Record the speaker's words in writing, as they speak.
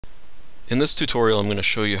In this tutorial I'm going to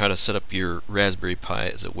show you how to set up your Raspberry Pi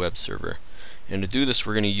as a web server. And to do this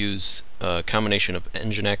we're going to use a combination of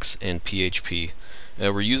Nginx and PHP.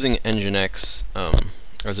 We're using Nginx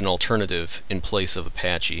as an alternative in place of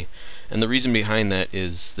Apache. And the reason behind that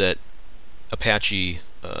is that Apache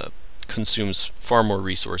consumes far more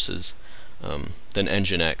resources than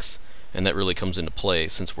Nginx. And that really comes into play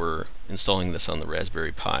since we're installing this on the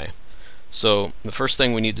Raspberry Pi. So the first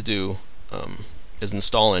thing we need to do is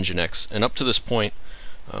install Nginx, and up to this point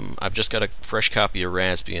I've just got a fresh copy of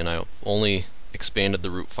Raspberry and I've only expanded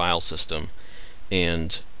the root file system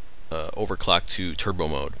and overclocked to turbo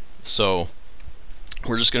mode. So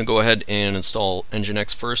we're just going to go ahead and install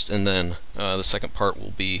Nginx first, and then the second part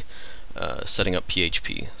will be setting up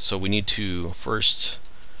PHP. So we need to first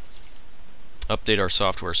update our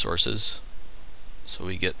software sources so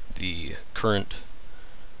we get the current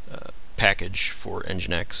package for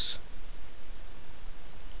Nginx.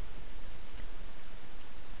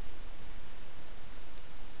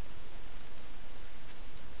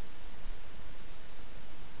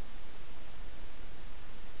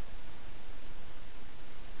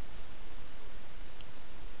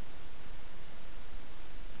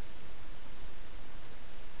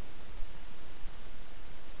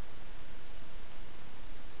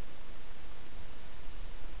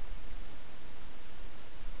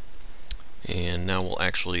 And now we'll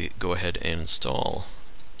actually go ahead and install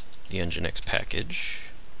the Nginx package.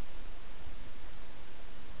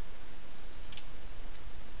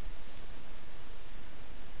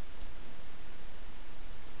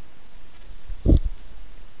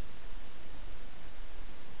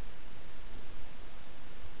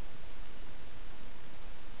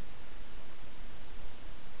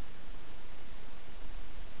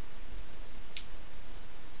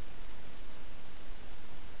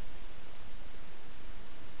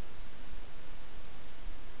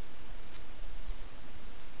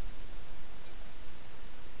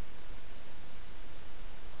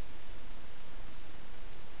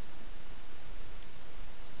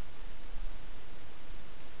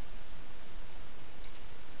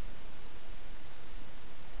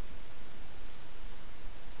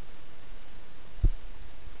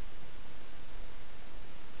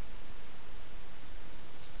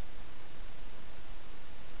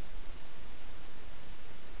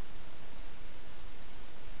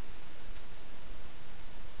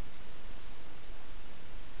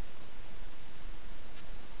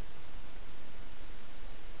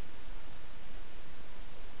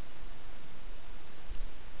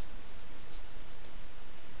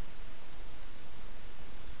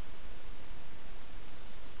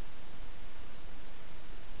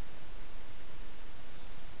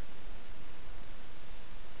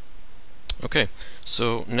 Okay,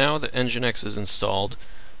 so now that Nginx is installed,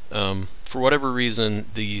 for whatever reason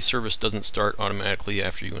the service doesn't start automatically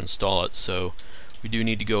after you install it, so we do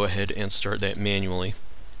need to go ahead and start that manually.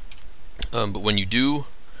 But when you do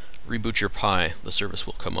reboot your Pi, the service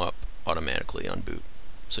will come up automatically on boot,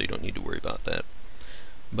 so you don't need to worry about that.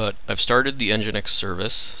 But I've started the Nginx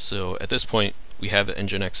service, so at this point we have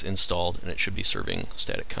Nginx installed and it should be serving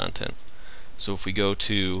static content. So if we go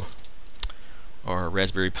to our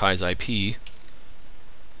Raspberry Pi's IP,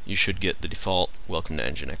 you should get the default Welcome to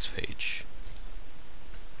Nginx page.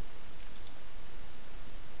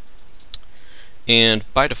 And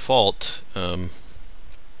by default,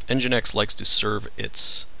 Nginx likes to serve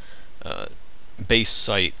its base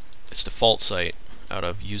site, its default site, out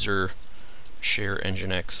of user share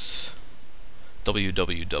Nginx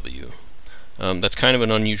www. That's kind of an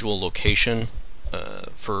unusual location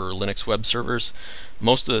for Linux web servers.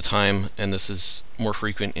 Most of the time, and this is more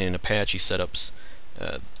frequent in Apache setups,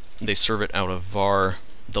 they serve it out of var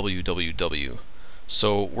www.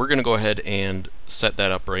 So we're going to go ahead and set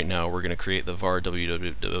that up right now. We're going to create the var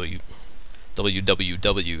www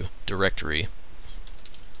directory,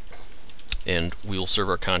 and we'll serve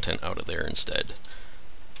our content out of there instead.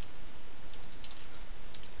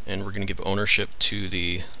 And we're going to give ownership to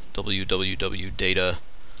the www data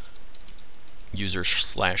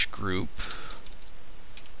user/group.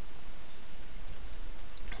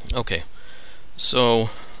 Okay, so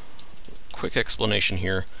quick explanation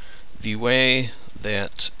here. The way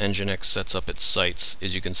that Nginx sets up its sites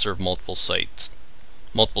is you can serve multiple site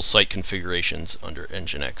configurations under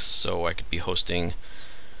Nginx. So I could be hosting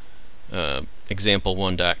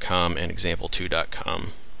example1.com and example2.com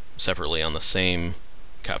separately on the same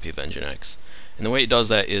copy of Nginx. And the way it does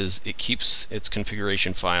that is it keeps its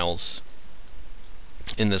configuration files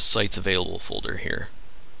in this sites available folder here.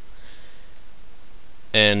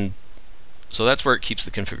 And so that's where it keeps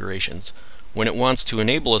the configurations. When it wants to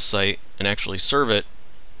enable a site and actually serve it,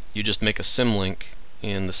 you just make a symlink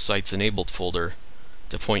in the Sites Enabled folder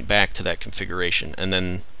to point back to that configuration, and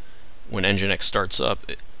then when Nginx starts up,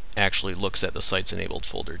 it actually looks at the Sites Enabled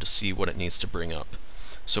folder to see what it needs to bring up.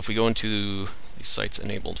 So if we go into the Sites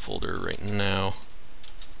Enabled folder right now,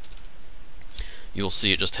 you'll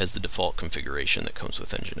see it just has the default configuration that comes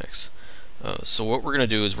with Nginx. So what we're going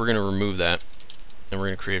to do is we're going to remove that, and we're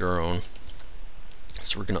going to create our own.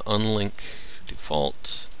 So we're going to unlink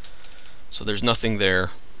default. So there's nothing there.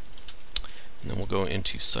 And then we'll go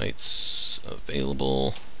into Sites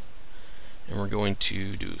Available, and we're going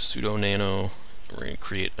to do sudo nano. We're going to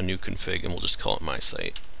create a new config, and we'll just call it my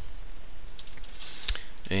site.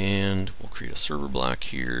 And we'll create a server block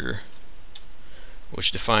here,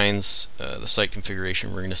 which defines the site configuration.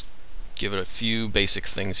 We're going to give it a few basic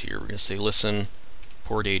things here. We're going to say listen,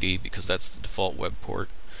 port 80, because that's the default web port.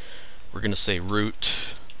 We're going to say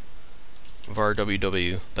root var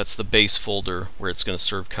www, that's the base folder where it's going to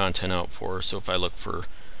serve content out for. So if I look for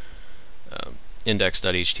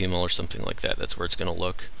index.html or something like that, that's where it's going to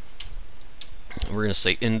look. And we're going to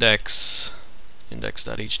say index,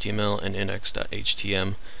 index.html, and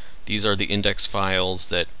index.htm. These are the index files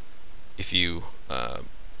that if you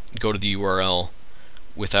go to the URL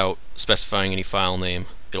without specifying any file name,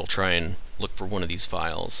 it'll try and look for one of these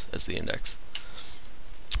files as the index.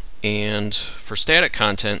 And for static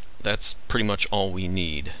content, that's pretty much all we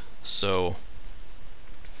need. So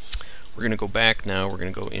we're going to go back now. We're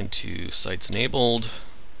going to go into Sites Enabled.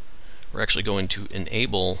 We're actually going to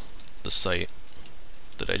enable the site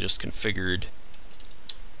that I just configured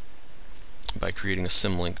by creating a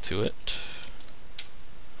symlink to it.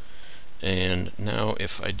 And now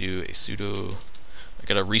if I do a sudo, I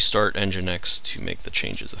gotta restart Nginx to make the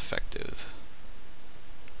changes effective.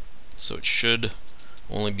 So it should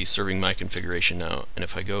only be serving my configuration now. And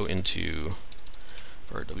if I go into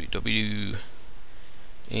var www,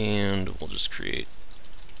 and we'll just create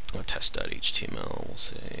a test.html, we'll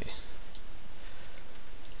say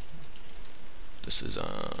this is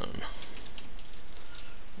on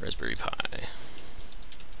Raspberry Pi.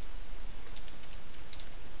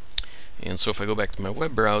 And so if I go back to my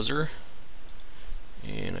web browser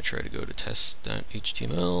and I try to go to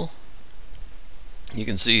test.html, you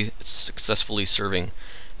can see it's successfully serving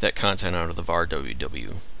that content out of the var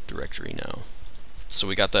www directory now. So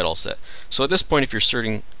we got that all set. So at this point, if you're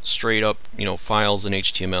starting straight up, files in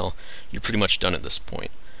HTML, you're pretty much done at this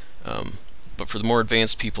point. But for the more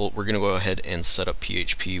advanced people, we're going to go ahead and set up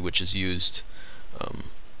PHP, which is used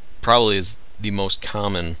probably is the most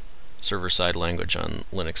common server-side language on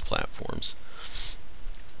Linux platforms.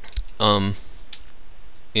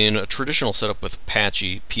 In a traditional setup with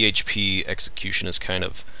Apache, PHP execution is kind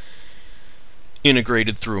of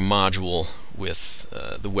integrated through a module with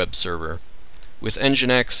the web server. With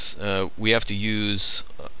Nginx, we have to use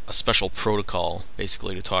a special protocol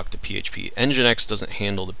basically to talk to PHP. Nginx doesn't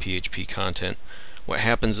handle the PHP content. What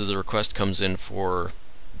happens is a request comes in for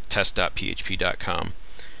test.php.com,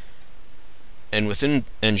 and within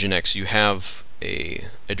Nginx you have a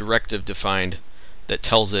directive defined that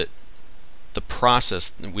tells it the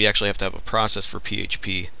process. We actually have to have a process for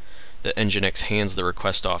PHP that Nginx hands the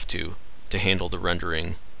request off to handle the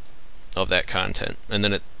rendering of that content, and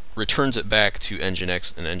then it returns it back to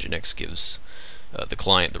Nginx, and Nginx gives the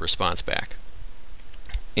client the response back.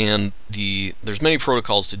 And there's many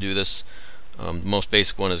protocols to do this. The most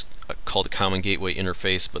basic one is called a Common Gateway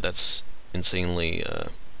Interface, but that's insanely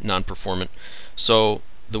non-performant. So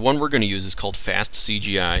the one we're going to use is called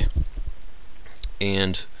FastCGI,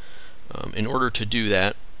 and in order to do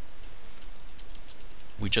that,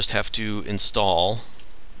 we just have to install.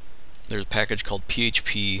 There's a package called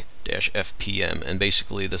php-fpm, and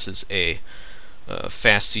basically this is a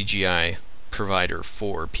FastCGI provider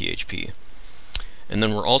for PHP. And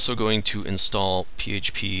then we're also going to install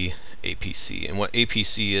PHP APC. And what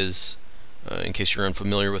APC is, in case you're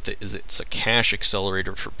unfamiliar with it, is it's a cache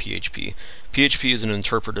accelerator for PHP. PHP is an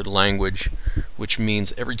interpreted language, which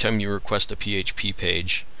means every time you request a PHP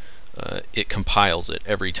page, it compiles it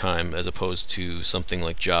every time, as opposed to something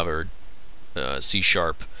like Java or C#.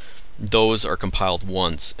 Those are compiled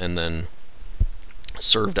once and then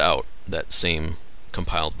served out that same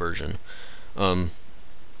compiled version.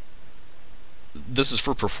 This is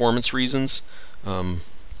for performance reasons. The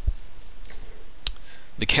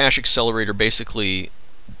cache accelerator basically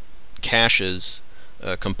caches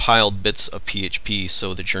compiled bits of PHP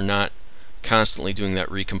so that you're not constantly doing that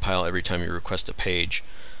recompile every time you request a page.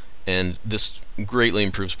 And this greatly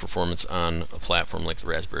improves performance on a platform like the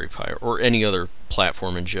Raspberry Pi or any other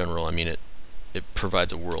platform in general. I mean, it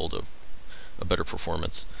provides a world of a better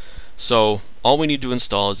performance. So all we need to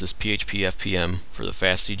install is this PHP FPM for the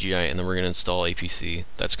fast CGI, and then we're going to install APC.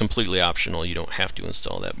 That's completely optional. You don't have to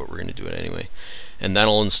install that, but we're going to do it anyway. And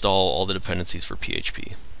that'll install all the dependencies for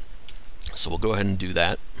PHP. So we'll go ahead and do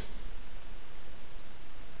that.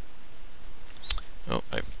 Oh,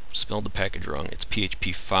 I spelled the package wrong. It's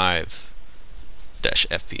PHP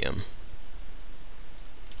 5-FPM.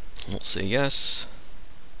 We'll say yes.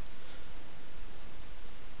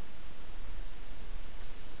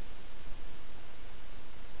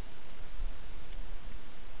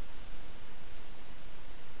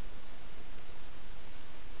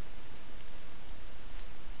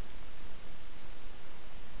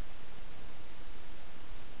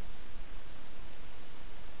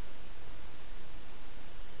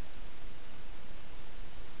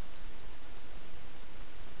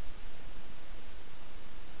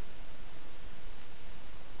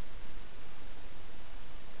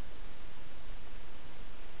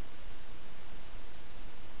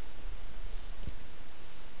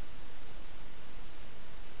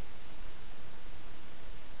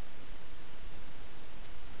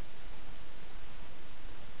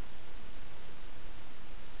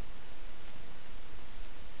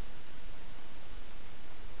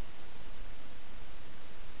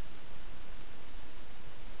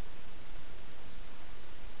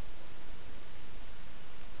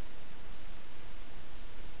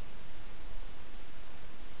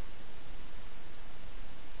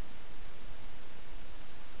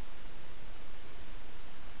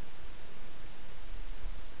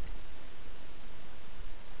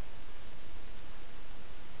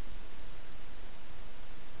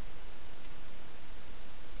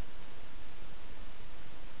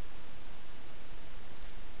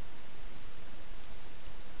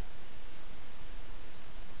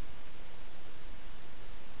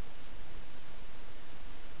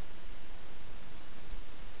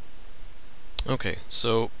 Okay,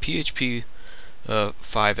 so PHP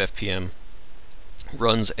 5-FPM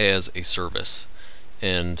runs as a service,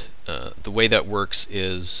 and the way that works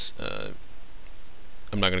is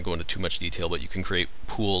I'm not going to go into too much detail, but you can create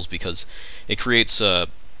pools because it creates it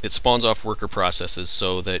spawns off worker processes,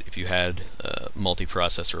 so that if you had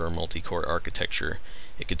multi-processor or multi-core architecture,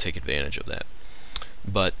 it could take advantage of that.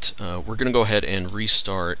 But we're going to go ahead and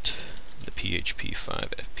restart the PHP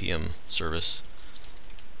 5-FPM service,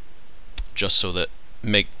 just so that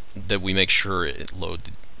we make sure it loads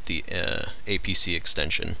the APC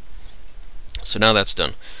extension. So now that's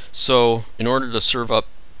done. So in order to serve up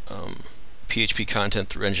PHP content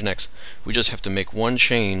through Nginx, we just have to make one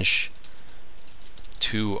change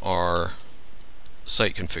to our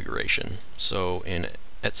site configuration. So in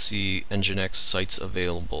etc Nginx sites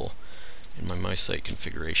available, in my site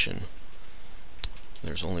configuration,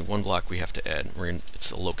 there's only one block we have to add.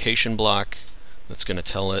 It's a location block that's going to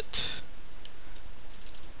tell it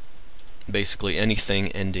basically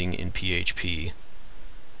anything ending in PHP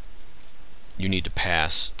you need to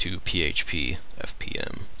pass to PHP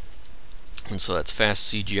FPM. And so that's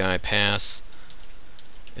fast CGI pass.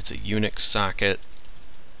 It's a Unix socket,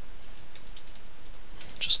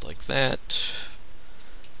 just like that.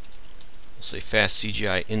 We'll say fast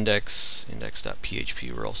CGI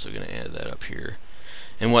index.php. We're also going to add that up here.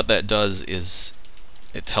 And what that does is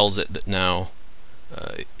it tells it that now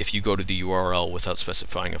if you go to the URL without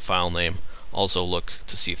specifying a file name, also look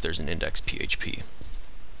to see if there's an index.php.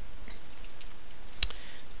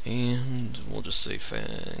 And we'll just say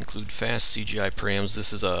include fast CGI params.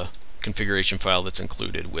 This is a configuration file that's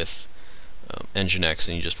included with Nginx,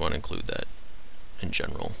 and you just want to include that in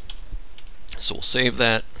general. So we'll save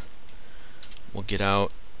that. We'll get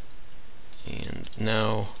out, and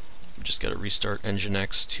now we just got to restart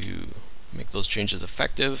Nginx to make those changes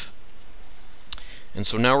effective. And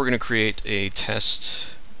so now we're going to create a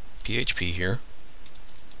test PHP here,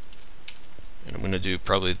 and I'm going to do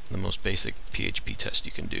probably the most basic PHP test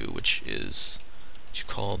you can do, which is what you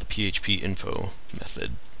call the PHP info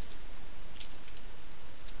method.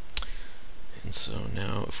 And so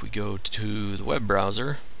now if we go to the web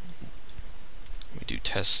browser, we do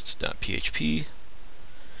test.php,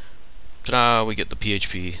 ta-da, we get the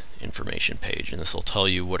PHP information page, and this will tell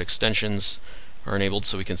you what extensions are enabled,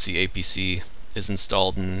 so we can see APC is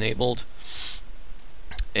installed and enabled.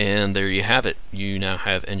 And there you have it. You now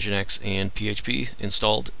have Nginx and PHP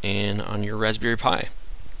installed on your Raspberry Pi.